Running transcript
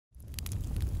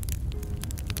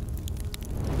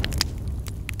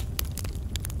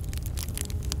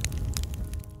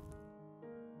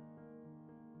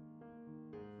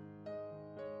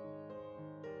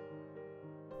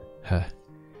Huh.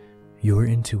 Your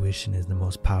intuition is the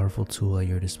most powerful tool at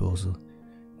your disposal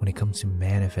when it comes to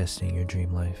manifesting your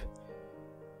dream life,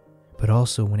 but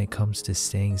also when it comes to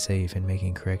staying safe and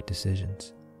making correct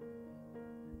decisions.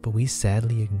 But we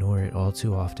sadly ignore it all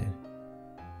too often.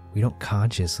 We don't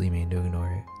consciously mean to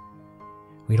ignore it.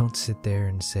 We don't sit there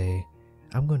and say,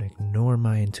 I'm going to ignore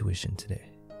my intuition today.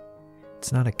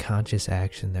 It's not a conscious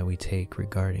action that we take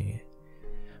regarding it,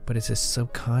 but it's a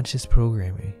subconscious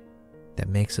programming that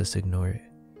makes us ignore it.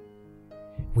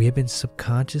 We have been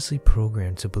subconsciously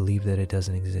programmed to believe that it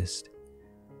doesn't exist.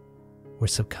 We're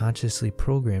subconsciously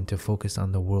programmed to focus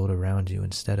on the world around you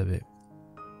instead of it.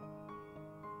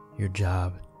 Your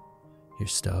job, your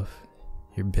stuff,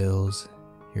 your bills,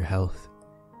 your health,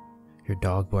 your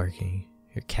dog barking,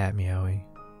 your cat meowing,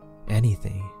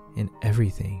 anything and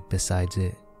everything besides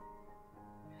it.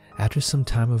 After some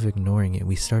time of ignoring it,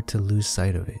 we start to lose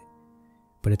sight of it,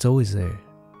 but it's always there,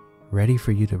 ready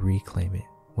for you to reclaim it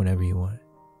whenever you want,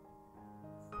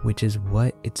 which is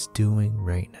what it's doing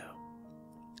right now.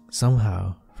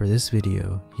 Somehow, for this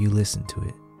video, you listen to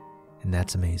it, and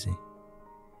that's amazing.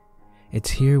 It's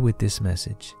here with this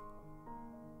message.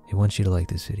 It wants you to like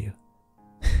this video.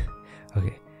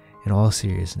 Okay, in all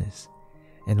seriousness,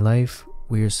 in life,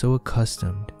 we are so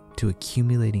accustomed to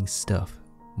accumulating stuff,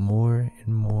 more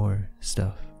and more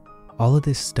stuff. All of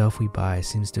this stuff we buy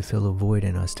seems to fill a void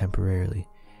in us temporarily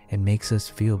and makes us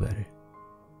feel better.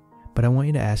 But I want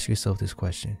you to ask yourself this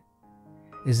question.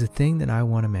 Is the thing that I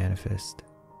want to manifest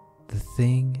the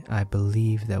thing I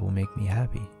believe that will make me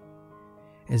happy?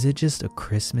 Is it just a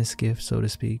Christmas gift, so to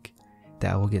speak,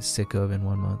 that I will get sick of in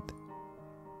 1 month?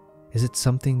 Is it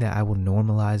something that I will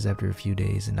normalize after a few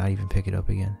days and not even pick it up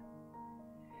again?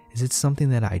 Is it something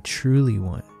that I truly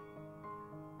want?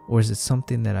 Or is it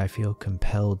something that I feel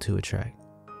compelled to attract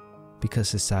because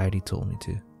society told me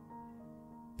to?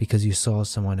 Because you saw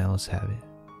someone else have it?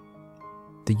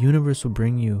 The universe will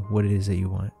bring you what it is that you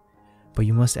want, but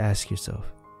you must ask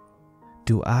yourself,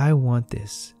 do I want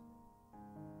this?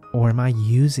 Or am I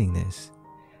using this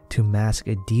to mask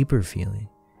a deeper feeling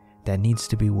that needs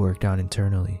to be worked on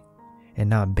internally and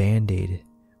not band-aided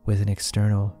with an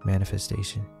external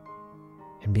manifestation?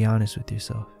 And be honest with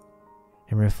yourself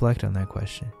and reflect on that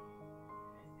question.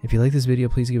 If you like this video,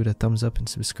 please give it a thumbs up and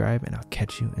subscribe, and I'll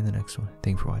catch you in the next one.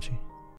 Thank you for watching.